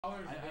I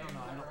don't know. I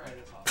don't play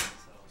this often,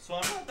 so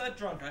I'm not that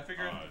drunk. I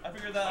figured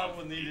that out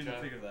when you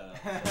didn't figure that out.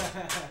 So.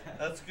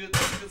 That's good.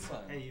 That's a good sign.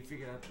 Hey, you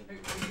figured out the.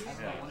 Yeah,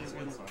 that's a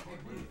good sign.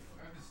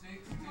 Are the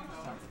snakes $10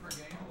 per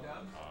game,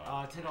 Dubs?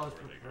 $10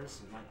 per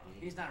person.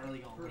 He's not really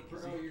going to win. Oh,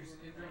 you're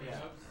entering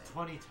Dubs?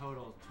 20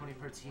 total. 20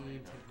 per team,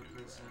 10 per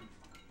person.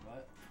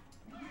 What?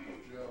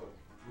 Joe.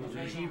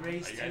 G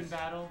race team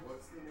battle.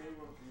 What's the name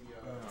of the?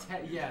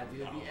 Yeah,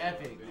 dude, the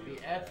epic, the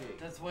epic.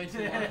 That's way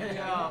too much. It's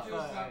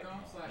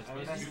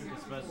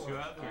best 2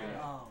 out of 3.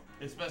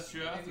 It's best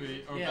 2 out of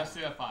 3 or best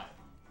 2 out of 5.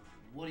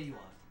 What do you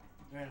want?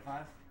 3 out of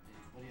 5?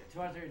 What do you?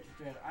 2 out of 3 or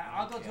 3 out of 5?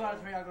 I'll go 2 out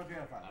of 3. I'll go 3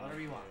 out of 5. Whatever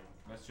you want.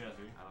 Best 2 out of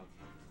 3. I don't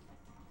care.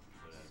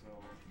 So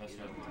best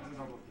 2 out of 3.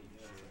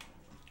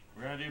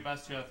 We're gonna do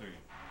best 2 out of 3.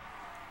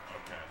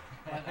 Okay.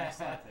 That's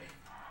that thing.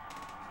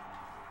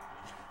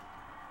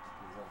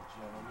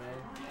 Gentlemen,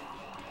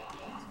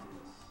 let's do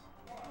this.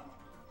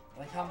 I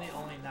like how many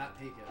only not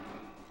peek it.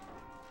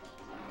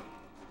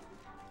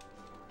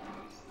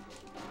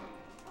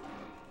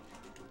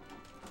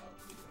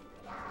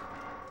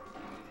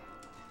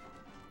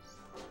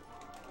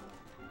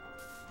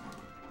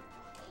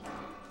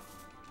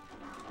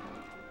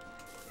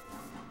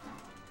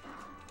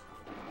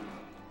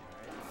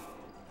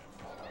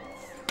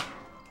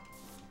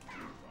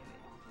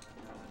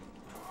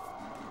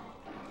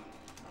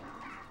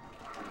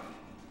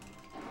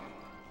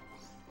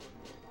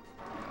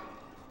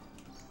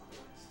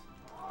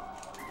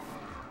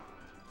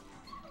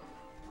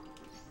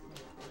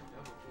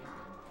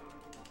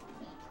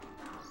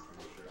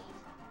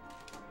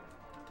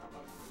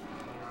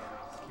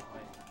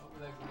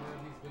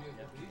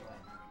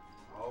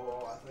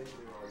 Oh, I thought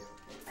you were like,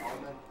 I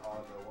meant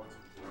the ones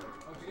before.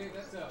 Oh, today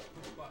that's a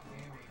push bot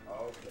gaming.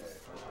 Okay.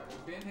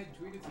 Ben had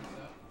tweeted some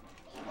stuff.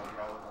 Okay,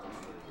 I'll look on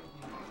Twitter.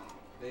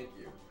 Thank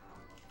you.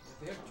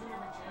 They have 2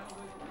 different channels, I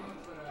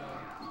think, but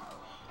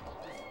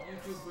just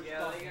YouTube push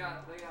yeah, bot. they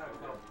got a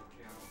couple of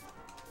channels.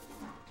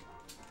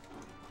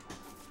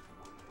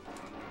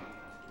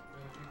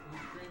 People who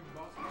stream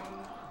boss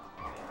battle.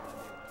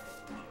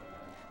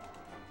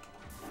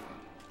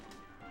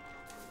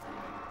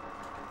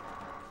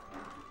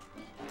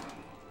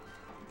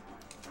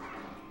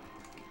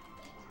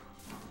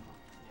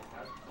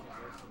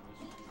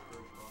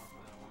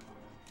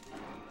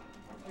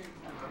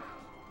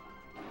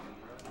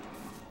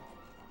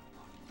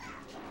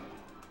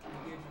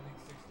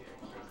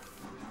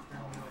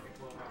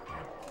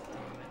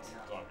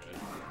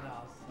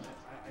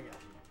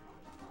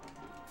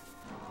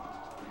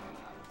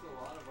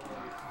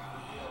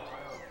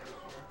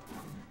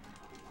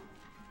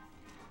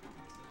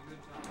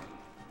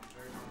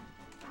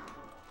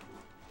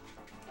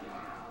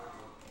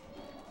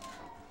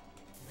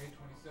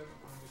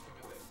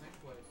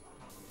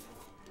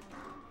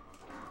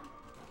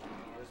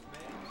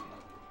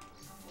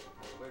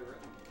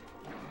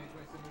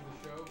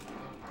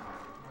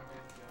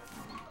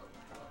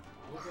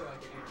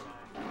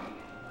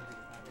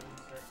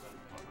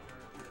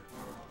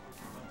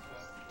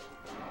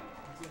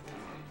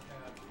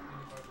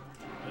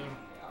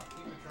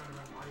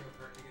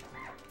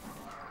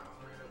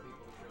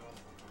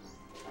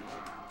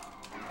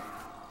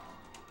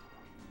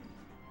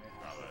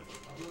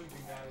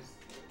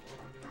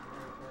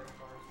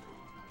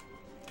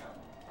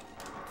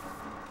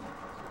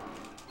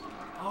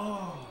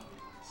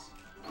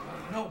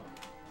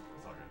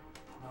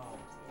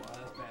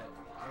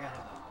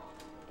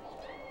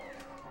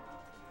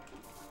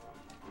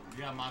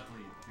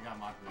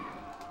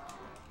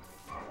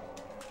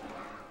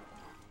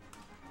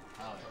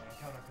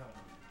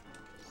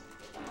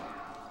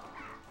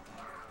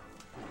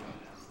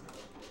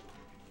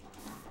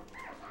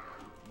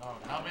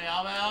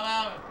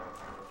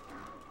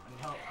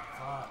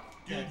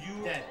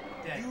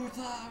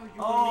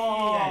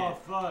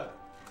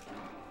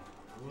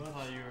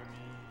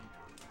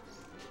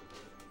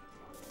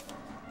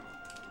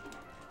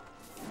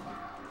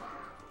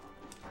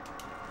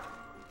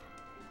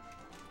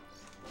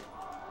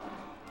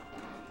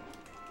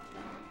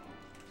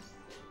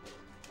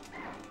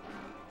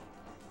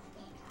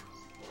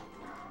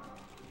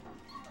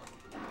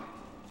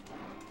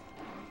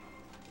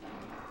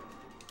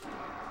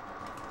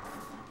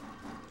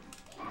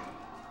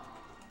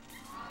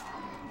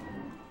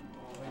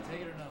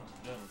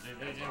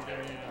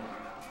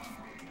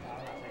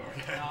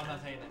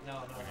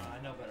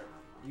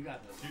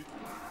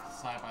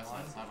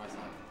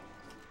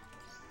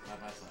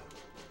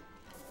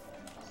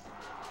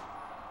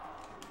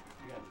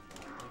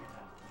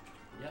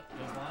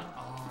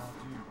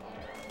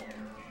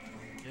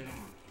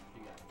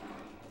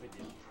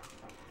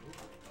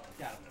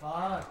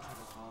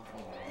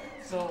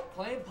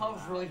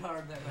 Really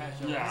hard in that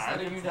matchup. Yeah, I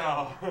can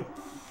tell.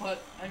 But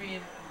I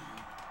mean,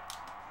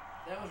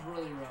 that was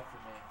really rough for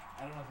me. I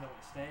don't know if I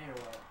would stay or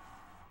what.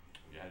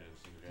 Yeah, I didn't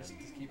see it. Just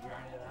keep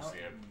grinding it out. We'll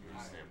see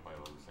it play a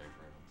little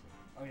safer.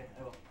 Okay, I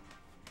will.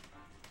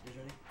 You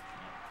ready?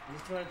 Is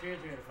this 2 out of 3 or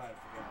 3 out of 5?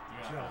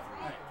 Yeah. 2 out of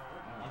 3. Right.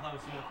 I thought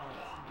it was 2 out of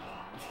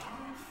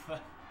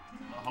 5.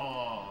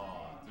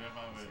 Oh, 3 out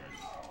of 5 winners.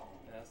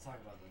 Yeah, let's talk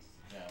about this.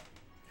 Yeah.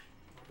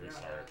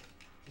 Restart.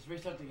 Just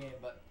restart the game,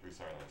 but...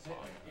 Restart that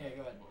song. Yeah,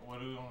 go ahead. What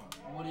do we want?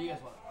 What do you guys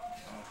want?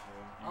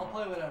 I'll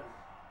play whatever.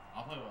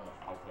 I'll play whatever.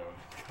 I'll play with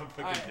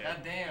Alright, God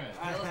damn it.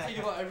 Alright, let's think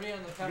about everybody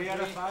on the count 3 of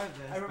out of 3. 5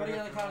 then. Everybody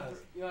on the count of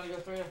 3. You want to go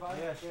 3 out of 5?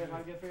 Yeah, 3 out of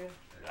 5 good for you?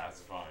 That's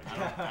fine. I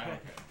don't care.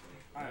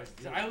 Alright,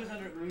 so I was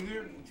under. We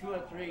were 2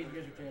 out of 3, and you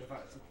guys were 3 out of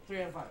 5. So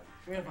 3 out of 5.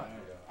 3 out of 5.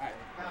 Alright.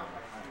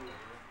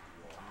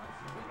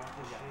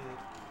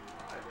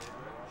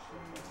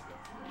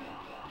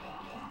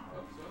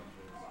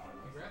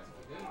 Congrats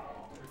if you did.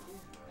 Pretty cool.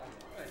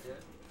 I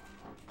did.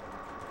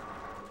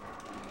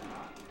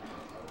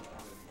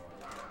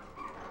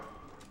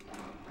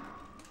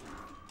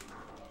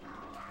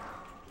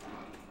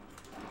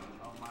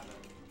 Oh my god.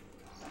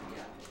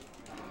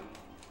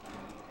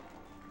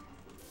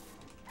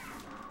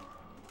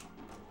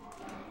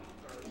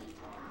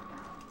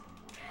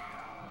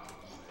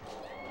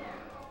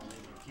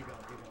 Keep going,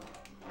 keep going.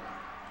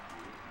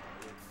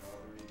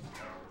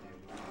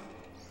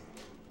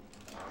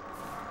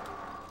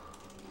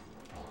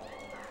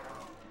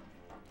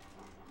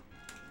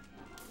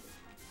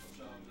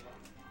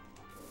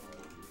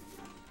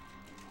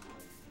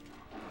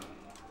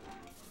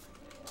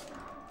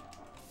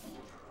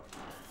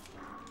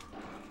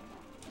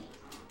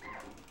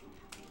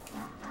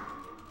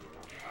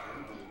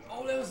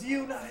 Oh, that was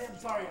you, not him.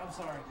 Sorry, I'm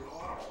sorry.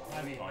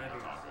 My me, my me.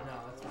 No,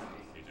 that's my me.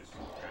 He just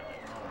grabbed it.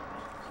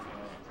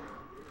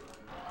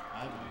 I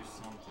had to do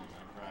something.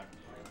 I grabbed it.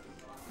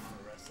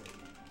 The rest of it.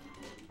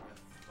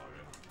 Fuck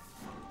it.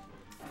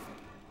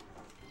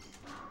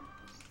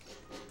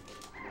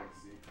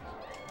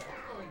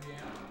 Let's go,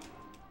 Indiana.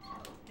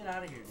 Get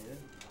out of here,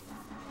 dude.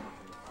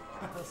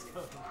 Let's go.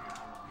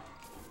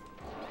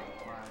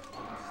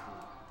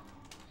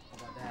 How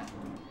about that?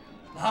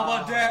 How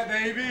about that,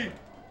 baby?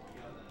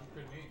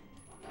 Pretty neat.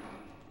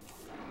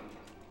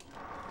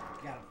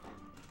 Got him.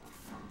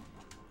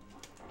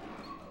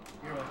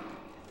 Your way.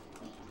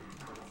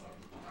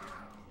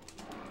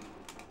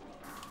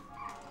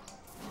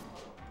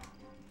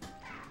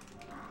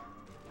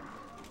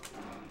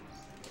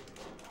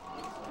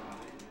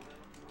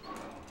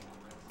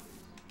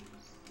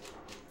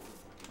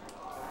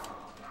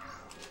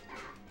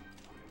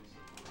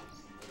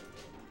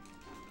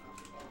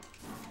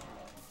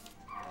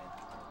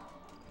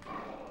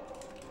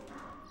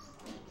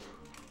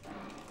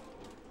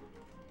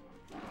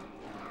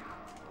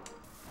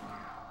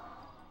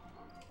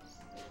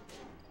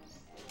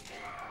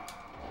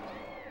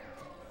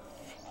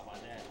 How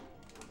about that?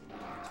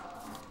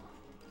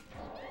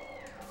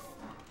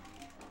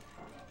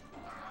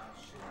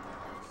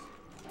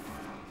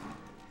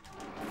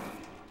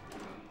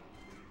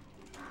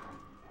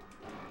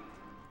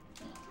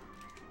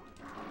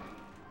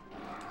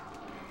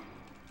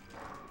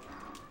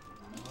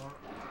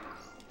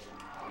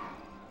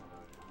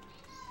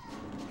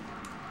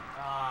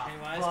 Ah, Hey,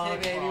 wise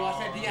kid, baby. Watch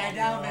that DI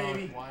down,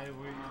 baby. Why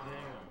were you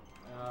there?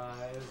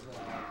 It was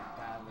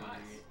badly.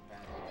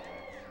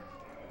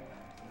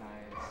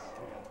 Nice.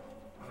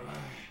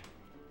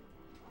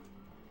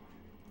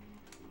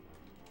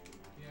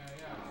 Yeah,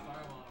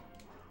 style on him.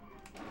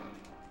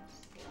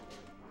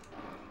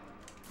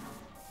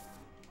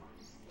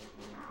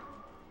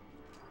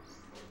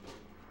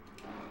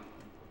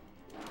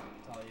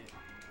 It's all you.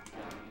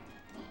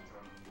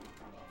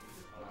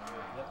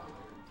 Yep.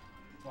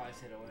 Twice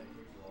hit away.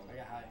 I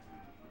got high.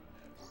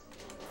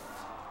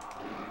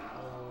 Oh.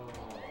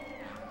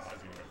 I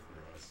was gonna go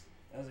through us.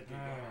 That was a good game.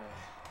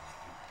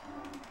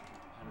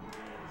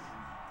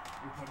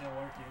 You're putting in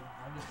work, dude.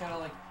 I'm just kind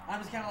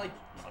of like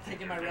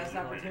taking my rest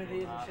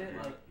opportunities and shit.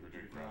 Like, You were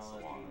doing grass a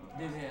lot.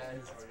 dude, yeah,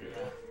 it's, That's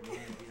good.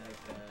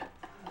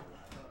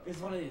 it's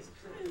one of these.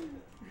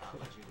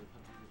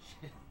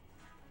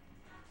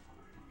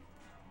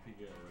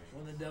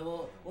 When the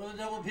double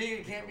pig,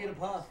 it can't be the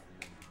puff.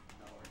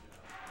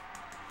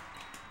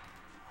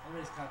 Let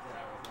me just cut that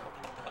out real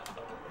quick.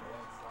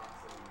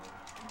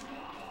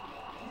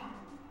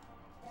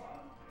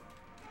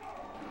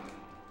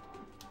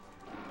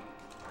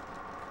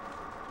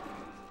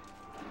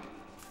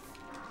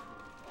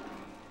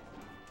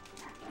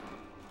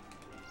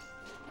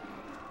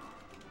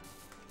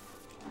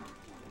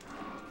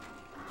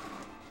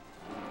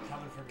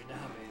 Coming for me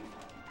now, baby.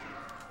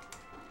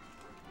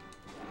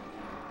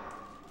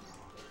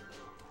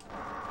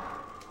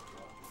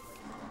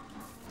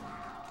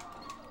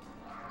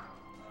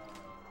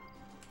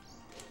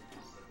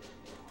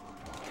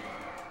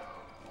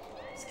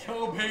 Let's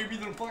go, baby.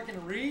 The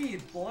fucking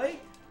read, boy.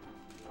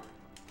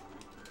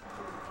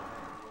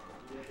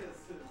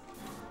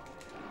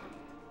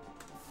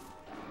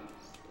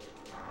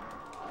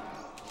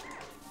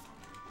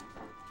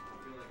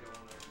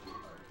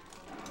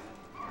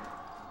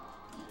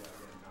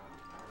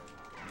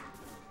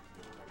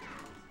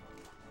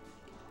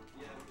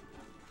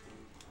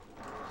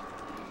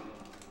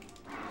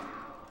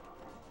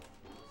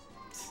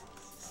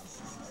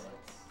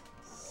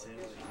 Silly.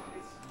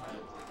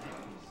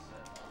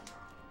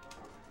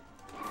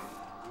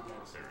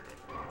 There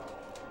we go.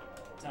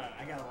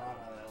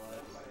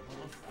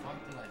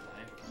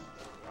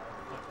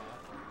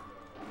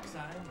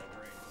 time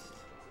erased.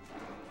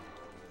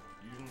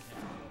 You didn't hit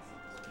me with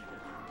speaker.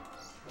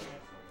 Okay.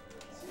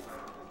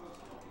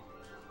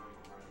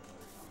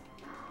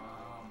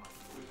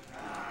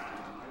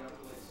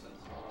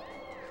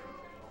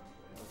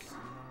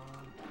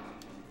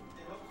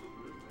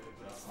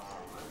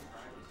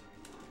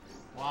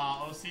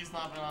 Wow, OC's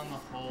not been on the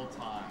whole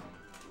time.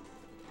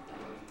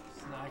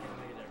 It's not gonna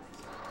make a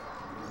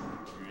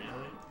difference.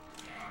 Really?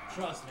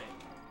 Trust me.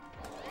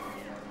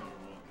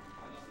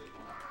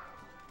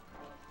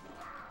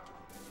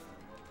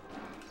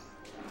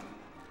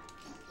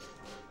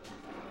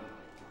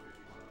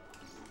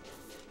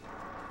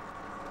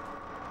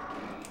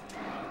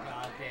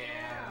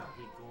 Goddamn.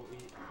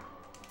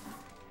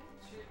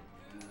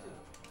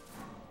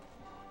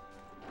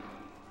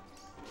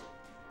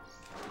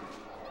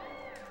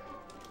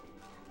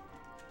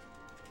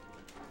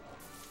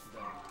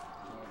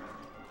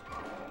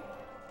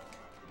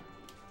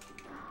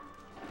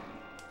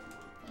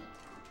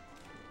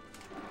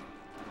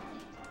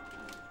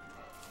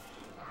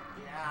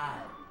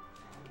 Yeah.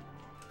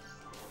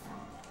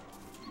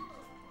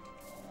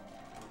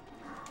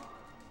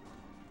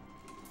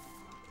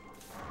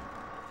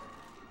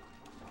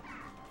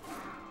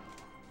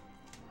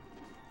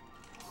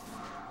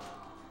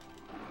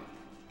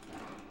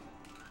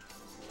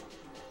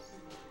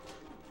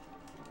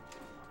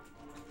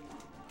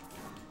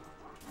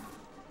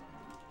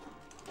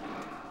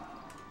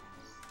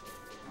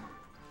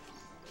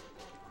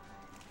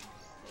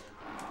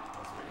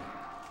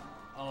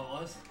 Oh,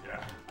 it was?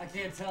 Yeah. I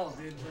can't tell,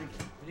 dude. Like,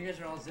 when you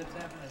guys are all zip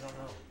zapping, I don't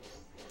know.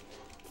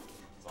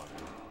 It's all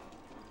good.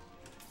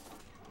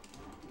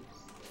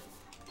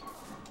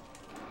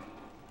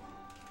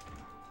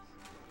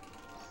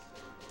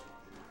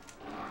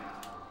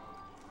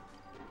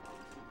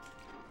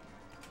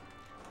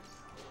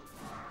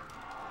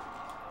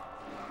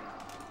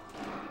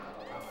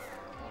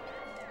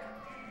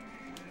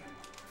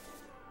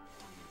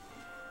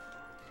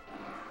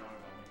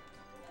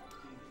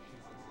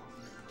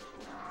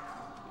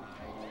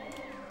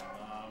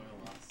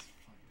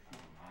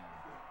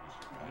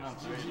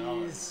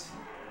 GG's.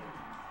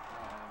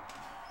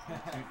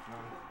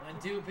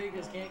 When two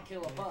pickers can't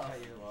kill a buff.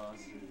 Your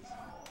losses.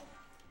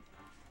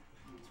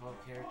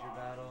 12 character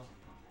battle.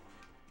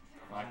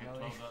 Like a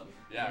Finally. $12,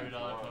 Yeah, $30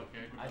 come on. 12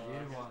 character I battle.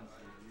 did once.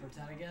 For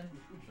 10 again?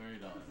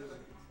 $30.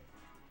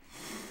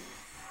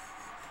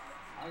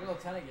 I'll go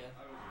 10 again.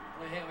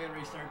 Wait, hey, we gotta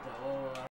restart though. Oh,